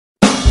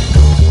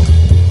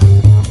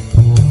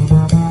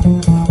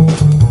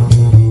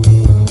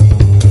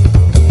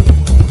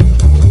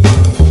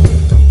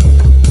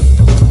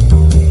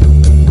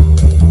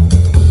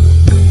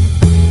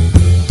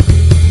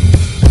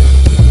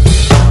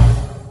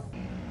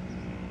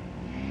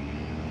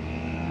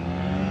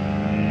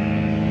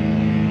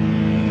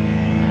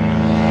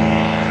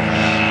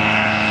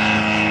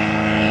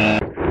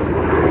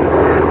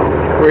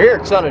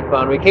Sun and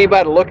Fun. We came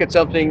by to look at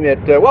something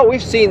that, well,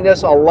 we've seen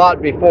this a lot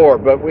before,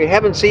 but we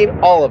haven't seen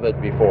all of it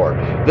before.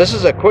 This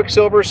is a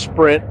Quicksilver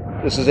Sprint.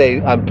 This is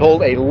I'm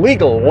told, a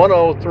legal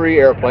 103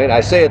 airplane. I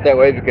say it that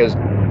way because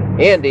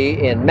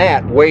Andy and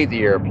Matt weighed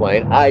the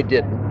airplane. I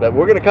didn't, but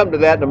we're going to come to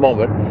that in a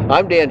moment.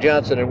 I'm Dan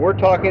Johnson, and we're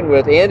talking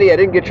with Andy. I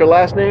didn't get your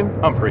last name.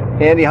 Humphrey.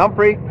 Andy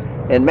Humphrey.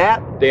 And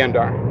Matt?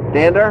 Dandar.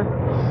 Dandar?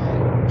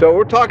 So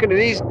we're talking to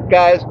these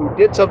guys who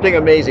did something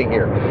amazing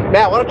here.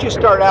 Matt, why don't you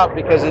start out,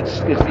 because it's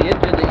the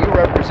engine that you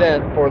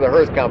represent for the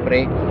Hirth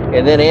Company,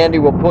 and then Andy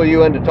will pull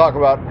you in to talk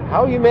about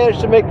how you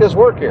managed to make this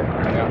work here.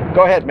 Yeah.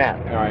 Go ahead, Matt.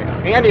 All right.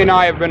 Andy and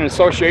I have been in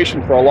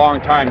association for a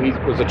long time. He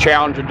was a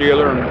Challenger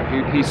dealer,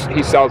 and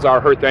he sells our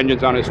Hirth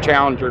engines on his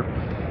Challenger.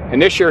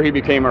 And this year he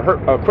became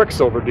a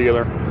Quicksilver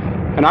dealer.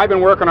 And I've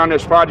been working on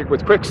this project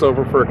with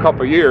Quicksilver for a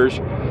couple of years,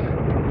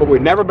 but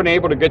we've never been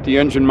able to get the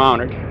engine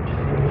mounted.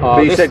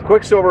 But you said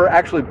Quicksilver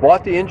actually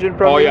bought the engine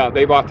from you? Oh yeah,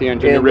 they bought the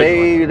engine and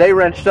originally. They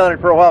wrenched on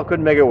it for a while,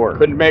 couldn't make it work.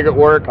 Couldn't make it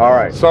work. All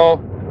right. So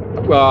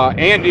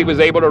Andy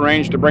was able to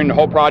arrange to bring the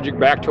whole project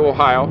back to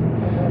Ohio,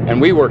 and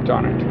we worked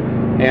on it.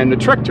 And the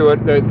trick to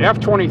it, the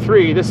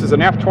F23, this is an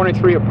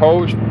F23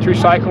 opposed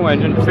two-cycle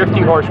engine,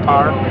 50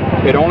 horsepower.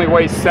 It only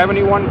weighs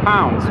 71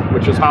 pounds,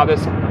 which is how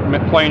this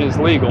plane is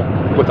legal.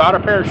 Without a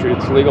parachute,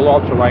 it's legal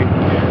ultralight.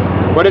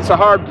 But it's a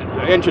hard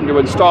engine to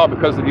install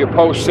because of the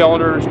opposed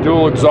cylinders,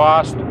 dual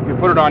exhaust. If you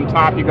put it on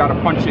top, you got to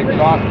punch the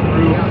exhaust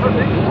through.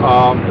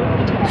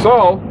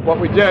 So what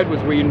we did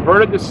was we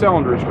inverted the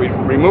cylinders. We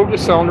removed the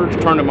cylinders,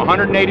 turned them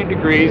 180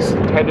 degrees,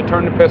 had to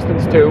turn the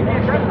pistons too.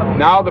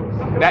 Now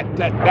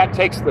that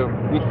takes the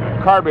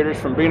carburetors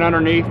from being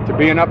underneath to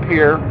being up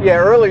here. Yeah,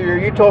 earlier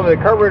you told me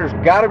the carburetors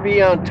got to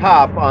be on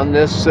top on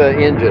this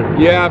engine.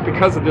 Yeah,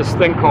 because of this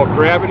thing called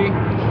gravity.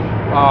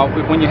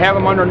 When you have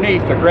them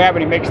underneath, the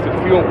gravity makes the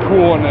fuel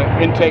pool in the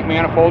intake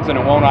manifolds, and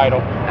it won't idle.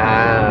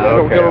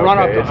 It'll run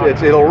up.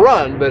 It'll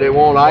run, but it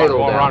won't idle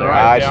down there.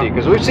 Right, I see,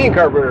 because we've seen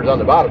carburetors on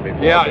the bottom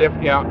before.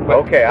 Yeah.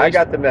 Okay, I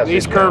got the message.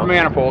 These curved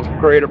manifolds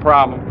create a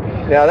problem.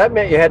 Now that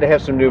meant you had to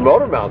have some new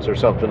motor mounts or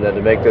something then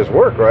to make this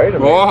work, right?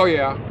 Oh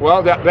yeah.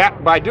 Well,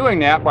 by doing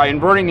that, by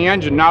inverting the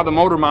engine, now the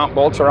motor mount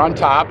bolts are on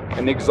top,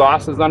 and the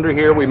exhaust is under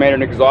here. We made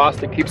an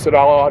exhaust that keeps it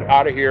all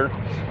out of here,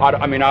 out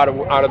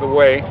of the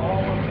way.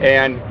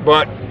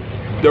 But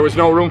there was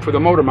no room for the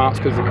motor mounts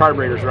because the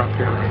carburetors are up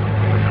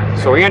here.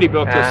 So Andy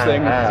built this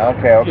thing.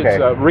 Okay.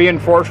 It's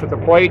reinforced with a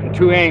plate and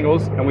two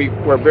angles, and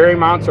where bearing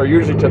mounts are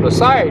usually to the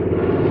side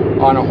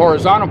on a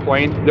horizontal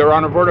plane, they're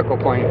on a vertical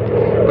plane.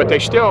 But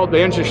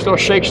the engine still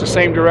shakes the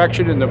same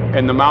direction,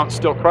 and the mounts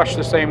still crush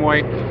the same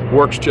way.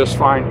 Works just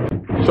fine.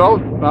 So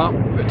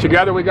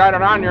together we got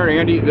it on there.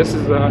 Andy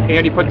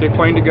put the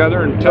plane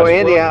together and so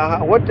Andy,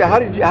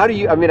 how do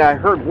you? I mean, I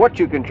heard what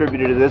you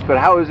contributed to this, but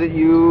how is it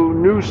you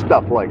knew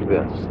stuff like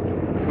this?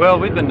 Well,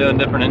 we've been doing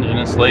different engine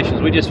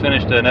installations. We just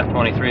finished an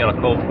F23 on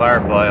a Colt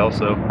Firefly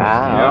also.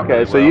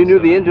 Okay. So you knew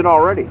the engine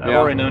already? I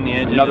already knew the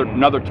engine.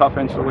 Another tough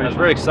installation. I was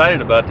very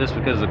excited about this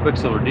because the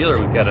Quicksilver dealer,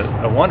 we've got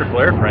a wonderful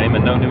airframe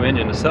and no new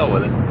engine to sell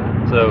with it.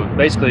 So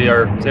basically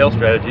our sales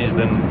strategy has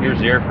been, here's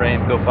the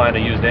airframe, go find a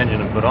used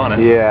engine and put on it.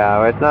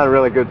 Yeah, it's not a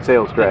really good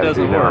sales strategy.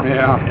 It doesn't work.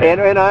 Yeah.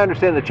 And I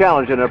understand the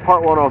challenge in a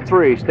Part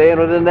 103, staying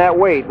within that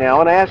weight. Now, I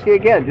want to ask you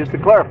again, just to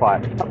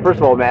clarify. First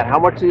of all, Matt, how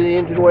much does the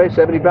engine weigh?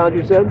 70 pounds,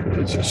 you said?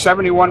 It's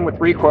 71 with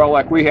recoil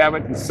like we have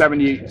it, and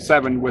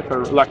 77 with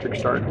our electric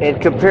start.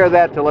 And compare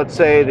that to, let's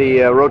say, the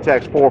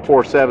Rotax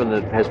 447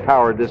 that has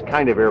powered this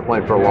kind of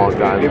airplane for a long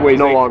time. It weighs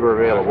no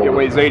longer available. It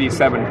weighs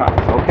 87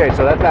 pounds. Okay,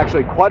 so that's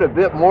actually quite a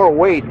bit more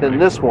weight than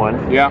this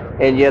one. Yeah.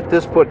 And yet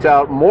this puts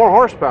out more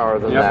horsepower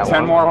than that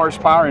 10 one. more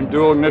horsepower and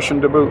dual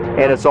ignition to boot.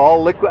 And it's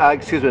all liquid.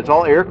 It's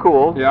all air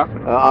cooled. Yeah.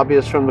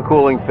 Obvious from the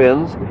cooling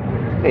fins,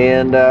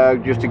 and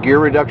just a gear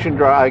reduction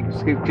drive.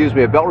 Excuse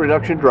me, a belt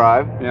reduction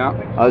drive.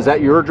 Yeah. Is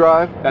that your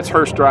drive? That's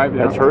Hirth's drive.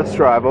 Yeah. That's Hirth's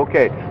drive.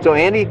 Okay. So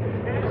Andy,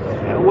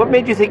 what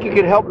made you think you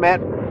could help Matt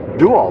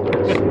do all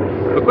this?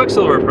 Well,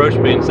 Quicksilver approached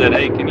me and said,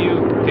 "Hey, can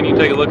you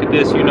take a look at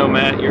this? You know,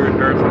 Matt, you're in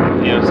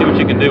Hirth. See what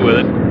you can do with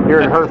it."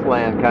 You're in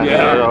Hirthland, kind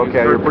of.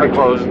 Okay, you're pretty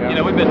close.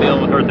 We've been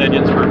dealing with Hirth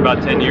engines for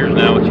about 10 years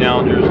now with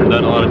Challengers and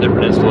done a lot of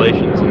different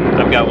installations.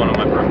 And I've got one on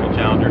my personal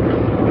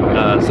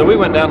Challenger. So we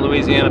went down to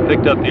Louisiana,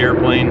 picked up the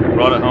airplane,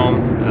 brought it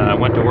home,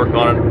 went to work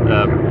on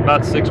it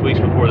about 6 weeks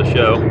before the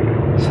show.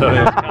 So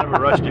it was kind of a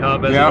rush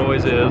job, as it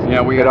always is.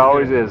 Yeah, it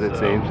always is, it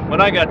seems.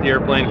 When I got the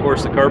airplane, of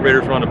course, the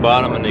carburetors were on the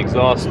bottom and the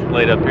exhaust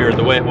laid up here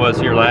the way it was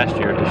here last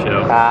year at the show.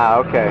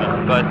 Okay.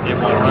 But it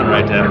won't run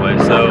right that way.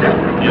 So,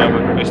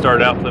 we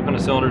started out flipping the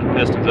cylinders and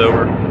pistons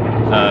over,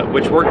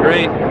 which worked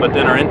great, but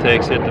then our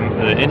intakes hit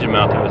the engine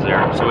mount that was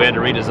there. So we had to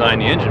redesign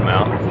the engine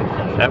mount.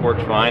 That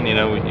worked fine.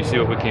 You see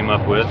what we came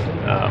up with.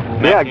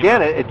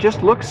 Again, it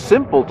just looks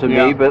simple to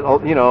me, but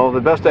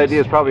the best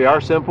ideas probably are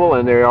simple,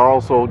 and they are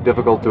also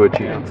difficult to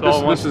achieve.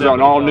 This is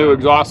an all-new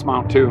exhaust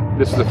mount too.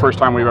 This is the first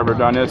time we've ever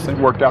done this. It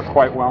worked out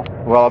quite well.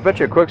 Well, I bet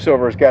you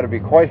Quicksilver's got to be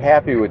quite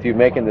happy with you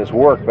making this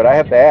work. But I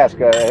have to ask,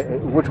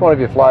 which one of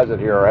you flies it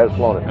here or has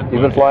flown it?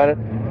 You've been flying it?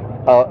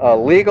 a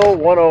legal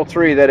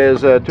 103 that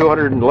is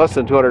 200 and less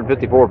than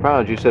 254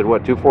 pounds. You said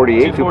what,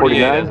 248,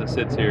 249? As it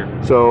sits here.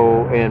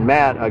 So, and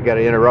Matt, I got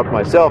to interrupt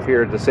myself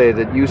here to say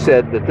that you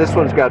said that this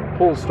one's got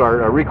pull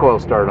start, a recoil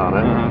start on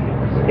it.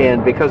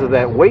 And because of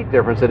that weight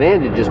difference that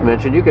Andy just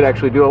mentioned, you could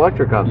actually do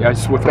electric on it.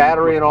 Yes, with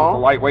battery and all? With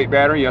a lightweight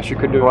battery, yes, you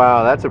could do it.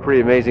 Wow, that's a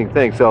pretty amazing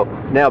thing. So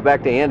now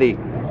back to Andy.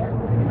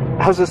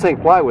 How's this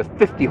thing fly with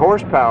 50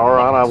 horsepower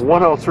on a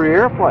 103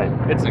 airplane?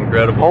 It's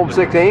incredible. Home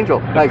 6 Angel,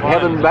 like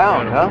heaven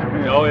bound, huh?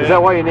 Oh, yeah. Is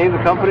that why you named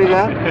the company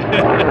that?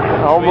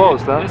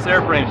 Almost, huh? This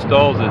airframe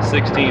stalls at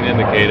 16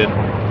 indicated,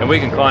 and we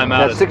can climb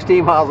out at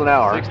 16 miles an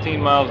hour. 16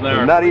 miles an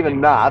hour. Not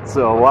even knots,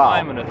 so wow.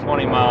 Climbing at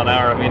 20 mile an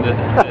hour. I mean,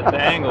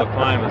 the angle of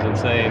climb is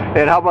insane.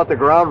 And how about the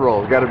ground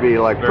roll? Got to be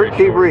like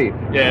pretty brief.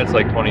 Yeah, it's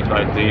like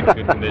 25 feet,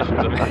 good conditions.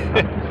 I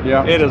mean,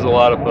 yeah, it is a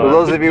lot of fun. For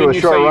those of you with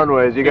short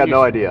runways, you got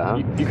no idea, huh?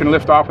 You can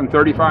lift off in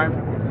 35?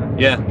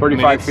 Yeah,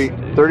 35 feet.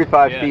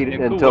 35 feet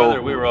in until. Cool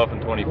weather, we were off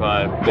in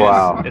 25.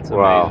 Wow. It's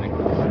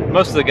amazing.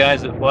 Most of the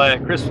guys that fly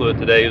at Chris flew it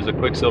today, he was a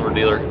Quicksilver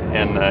dealer,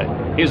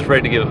 and he was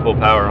afraid to give it full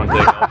power on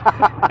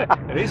takeoff.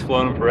 And he's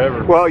flown them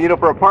forever. Well, you know,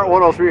 for a Part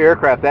 103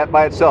 aircraft, that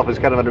by itself is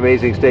kind of an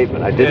amazing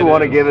statement. I didn't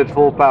want to give it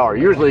full power.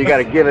 Usually you got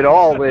to give it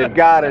all they've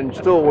got and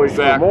still wish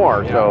for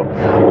more. Yeah. So,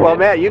 well,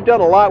 Matt, you've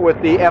done a lot with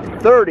the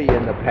F30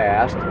 in the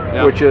past,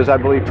 which is, I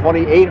believe,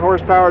 28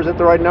 horsepower. Is that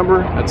the right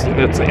number? It's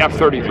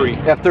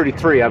F33.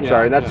 F33, I'm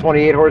sorry. That's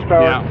 28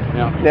 horsepower?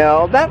 Yeah.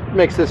 Now, that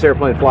makes this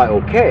airplane fly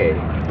okay,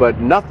 but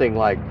nothing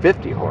like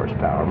 50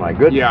 horsepower, my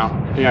goodness.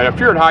 Yeah. If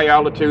you're at high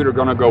altitude, we're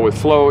going to go with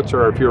floats,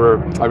 or if you're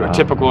a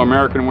typical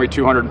American, weigh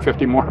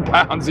 250 more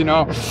pounds, you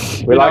know.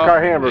 We like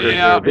our hamburgers.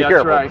 Yeah, Be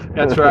careful.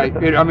 That's right.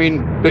 I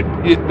mean,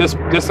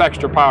 this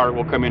extra power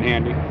will come in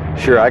handy.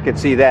 Sure, I can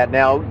see that.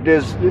 Now,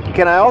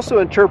 can I also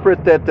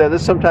interpret that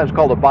this is sometimes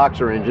called a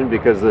boxer engine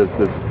because the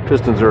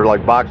pistons are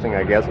like boxing,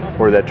 I guess,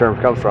 where that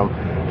term comes from.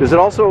 Does it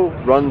also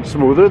run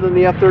smoother than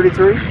the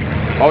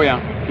F33? Oh,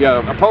 yeah.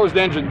 Yeah, opposed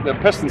engine, the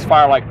pistons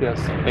fire like this.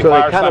 They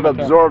kind of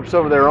absorb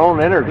some of their own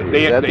energy.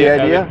 Is that the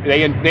idea?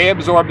 They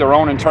absorb their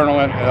own internal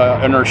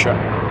inertia.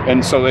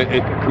 And so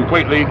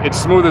it's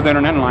smoother than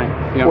an inline.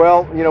 Yeah.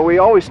 Well, you know,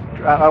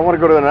 I want to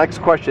go to the next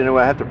question, and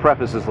I have to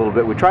preface this a little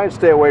bit. We try and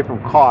stay away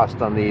from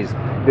cost on these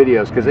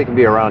videos because they can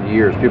be around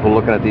years. People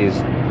looking at these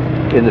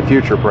in the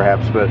future,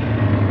 perhaps, but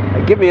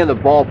give me in the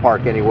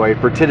ballpark anyway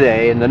for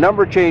today. And the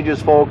number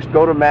changes, folks.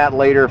 Go to Matt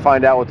later,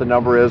 find out what the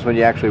number is when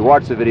you actually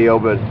watch the video.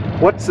 But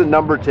what's the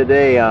number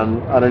today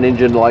on an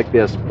engine like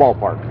this,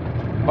 ballpark?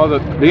 Well,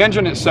 the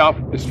engine itself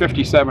is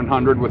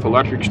 5,700 with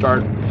electric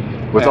start.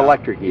 With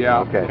electric, yeah.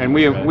 Okay. And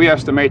we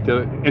estimate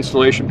the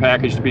installation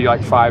package to be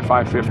like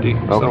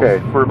 $550.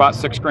 Okay. So for about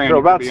 $6,000. So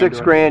about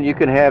 $6,000, you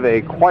can have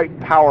a quite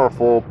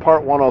powerful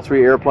Part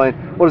 103 airplane.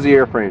 What does the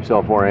airframe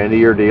sell for, Andy?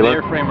 Your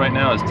dealer? The airframe right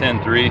now is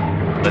 10.3.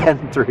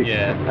 10.3.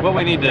 Yeah. What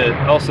we need to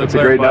also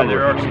clarify,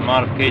 there are some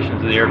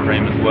modifications to the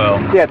airframe as well.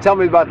 Yeah. Tell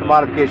me about the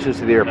modifications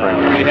to the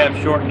airframe. We have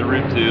shortened the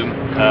root tube.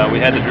 We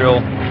had to drill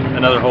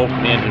another hole for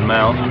the engine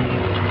mount.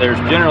 There's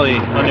generally,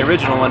 on the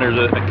original one, there's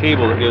a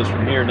cable that goes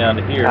from here down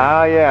to here.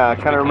 Ah, yeah, I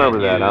kind of remember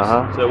that,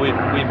 So we've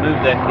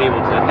moved that cable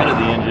to the head of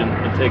the engine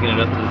and taken it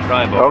up to the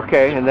tri-bar.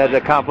 Okay, and that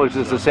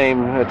accomplishes the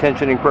same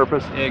tensioning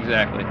purpose?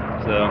 Exactly.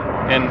 So,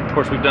 and of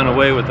course we've done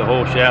away with the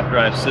whole shaft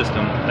drive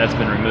system. That's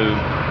been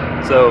removed.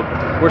 So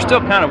we're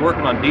still kind of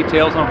working on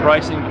details on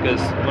pricing because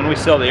when we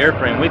sell the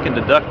airframe, we can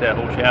deduct that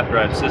whole shaft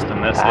drive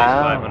system. That saves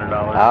 $500.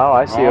 Oh,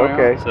 I see,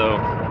 okay.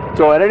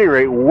 So at any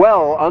rate,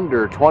 well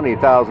under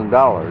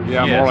 $20,000.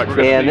 Yeah, more like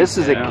 50. And this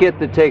is a kit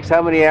that takes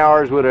how many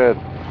hours would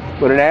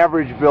an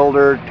average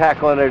builder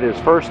tackling it his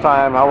first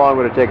time? How long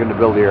would it take him to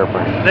build the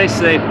airplane? They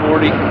say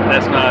 40.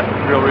 That's not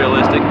real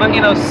realistic, but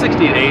you know, 60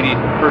 to 80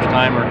 first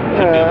timer.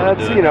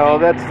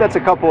 That's a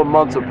couple of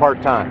months of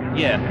part time.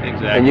 Yeah,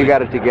 exactly. And you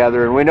got it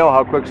together, and we know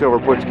how Quicksilver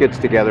puts kits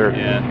together.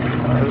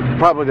 Yeah.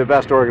 Probably the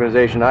best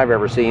organization I've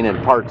ever seen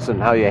in parts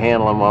and how you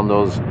handle them on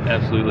those.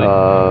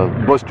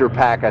 Absolutely. Booster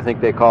pack, I think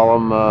they call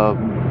them,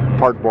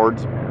 part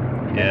boards.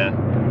 Yeah,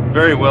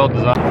 very well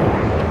designed.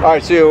 All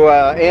right, so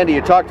Andy,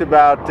 you talked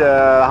about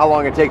how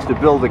long it takes to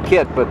build a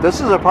kit, but this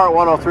is a Part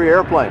 103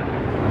 airplane.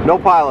 No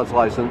pilot's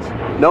license,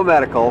 no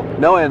medical,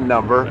 no end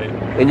number,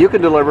 and you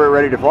can deliver it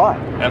ready to fly.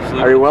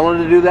 Absolutely. Are you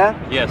willing to do that?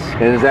 Yes.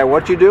 And is that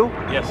what you do?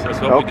 Yes, that's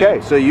what we do.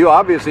 Okay, so you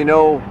obviously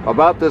know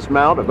about this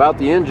mount, about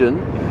the engine.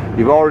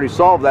 You've already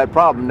solved that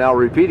problem. Now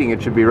repeating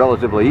it should be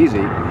relatively easy.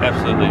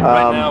 Absolutely.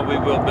 Right now we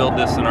will build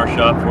this in our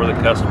shop for the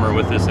customer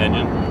with this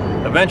engine.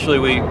 Eventually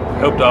we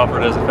hope to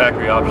offer it as a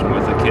factory option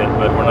with the kit,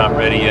 but we're not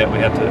ready yet. We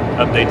have to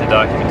update the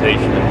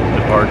documentation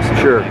and the parts.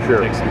 Sure.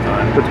 It takes some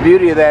time. But the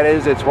beauty of that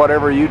is it's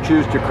whatever you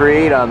choose to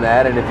create on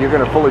that, and if you're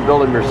going to fully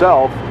build them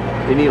yourself,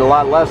 you need a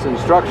lot less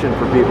instruction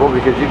for people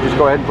because you just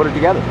go ahead and put it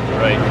together.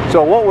 Right.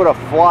 So what would a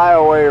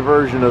flyaway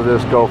version of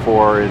this go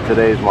for in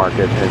today's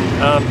market?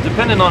 And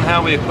depending on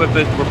how we equip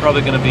it, we're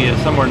probably going to be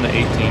somewhere in the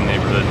 18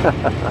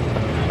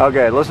 neighborhood.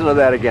 Okay, listen to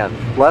that again.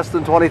 Less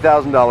than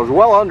 $20,000,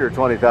 well under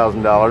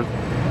 $20,000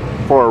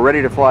 for a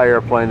ready-to-fly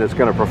airplane that's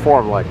going to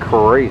perform like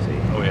crazy.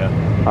 Oh yeah.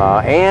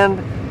 And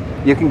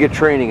you can get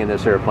training in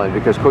this airplane,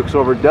 because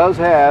Quicksilver does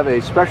have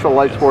a special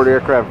light sport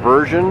aircraft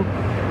version.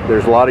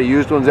 There's a lot of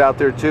used ones out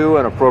there too,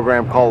 and a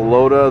program called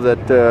LODA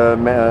that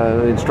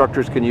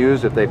instructors can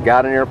use if they've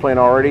got an airplane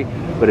already.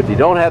 But if you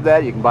don't have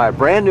that, you can buy a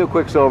brand new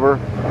Quicksilver,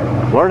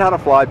 learn how to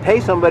fly, pay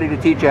somebody to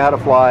teach you how to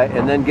fly,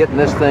 and then get in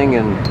this thing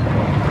and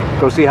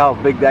go see how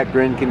big that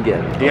grin can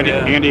get.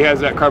 Andy has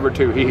that covered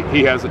too.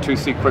 He has a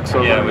 2-seat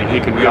Quicksilver. Yeah, he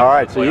can do all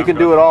right, so you can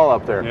do it all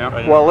up there.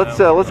 Yeah. Well,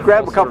 let's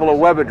grab a couple of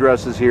web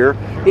addresses here.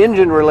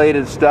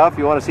 Engine-related stuff.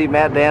 You want to see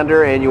Matt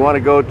Dandar, and you want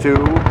to go to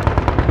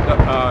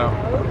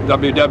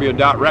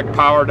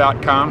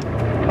www.recpower.com.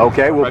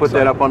 Okay, we'll put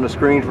that up on the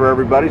screen for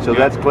everybody, so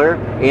that's clear.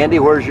 Andy,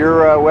 where's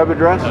your web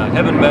address?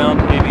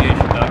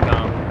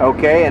 Heavenboundaviation.com.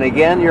 Okay, and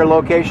again, your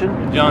location?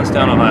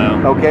 Johnstown,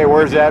 Ohio. Okay,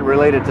 where's that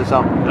related to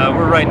something?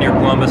 We're right near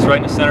Columbus, right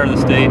in the center of the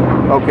state.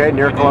 Okay,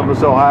 near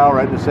Columbus, Ohio,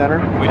 right in the center.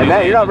 And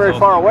that, you're not very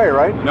far away,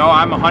 right? No,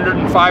 I'm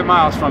 105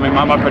 miles from him.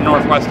 I'm up in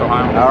northwest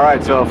Ohio. All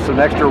right, so if some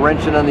extra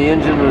wrenching on the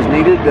engine was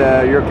needed,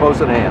 you're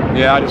close at hand.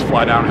 Yeah, I just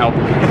fly down and help.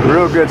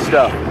 Real good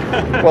stuff.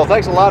 Well,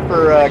 thanks a lot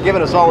for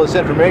giving us all this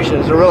information.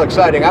 It's real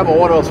exciting. I'm a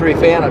 103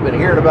 fan. I've been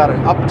hearing about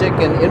an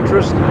uptick in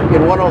interest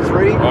in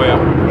 103. Oh,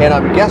 yeah. And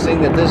I'm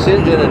guessing that this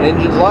engine and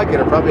engines like it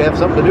will probably have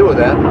something to do with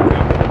that.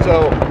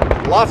 So,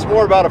 lots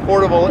more about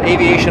affordable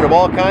aviation of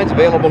all kinds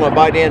available on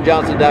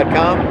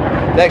BuyDanJohnson.com.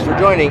 Thanks for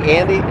joining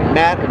Andy,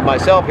 Matt, and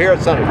myself here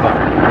at Sunny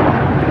Fun.